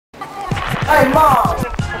Hey mom,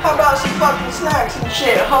 how about some fucking snacks and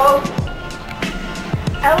shit, ho?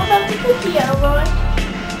 I would love the cookie, Elroy.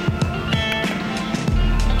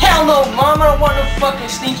 Hell no, mom, I don't want no fucking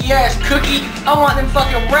sneaky ass cookie. I want them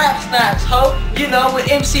fucking rap snacks, ho. You know,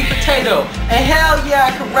 with MC Potato. And hell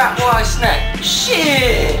yeah, I can rap while I snack.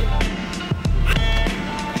 Shit!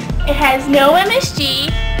 It has no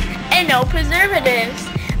MSG and no preservatives.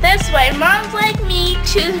 That's why moms like me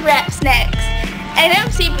choose rap snacks. And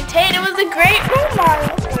MC Potato is a great role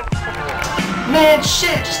model. Man,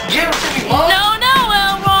 shit, just give it to me, mom. No,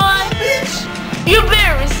 Elroy. Bitch. You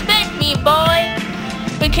better respect me, boy.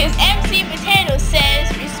 Because MC Potato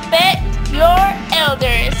says respect your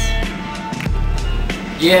elders.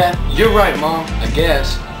 Yeah, you're right, mom, I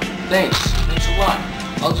guess. Thanks a lot.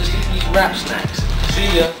 I'll just eat these rap snacks.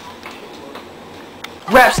 See ya.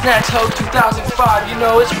 Rap Snacks Ho 2005, you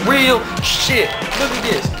know, it's real shit. Look at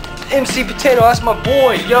this. MC Potato, that's my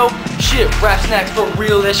boy, yo. Shit, Rap Snacks for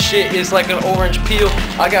real, that shit is like an orange peel.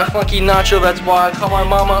 I got funky nacho, that's why I call my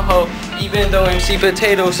mama ho. Even though MC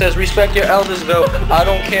Potato says respect your elders though, I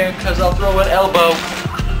don't care cause I'll throw an elbow.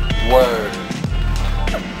 Word.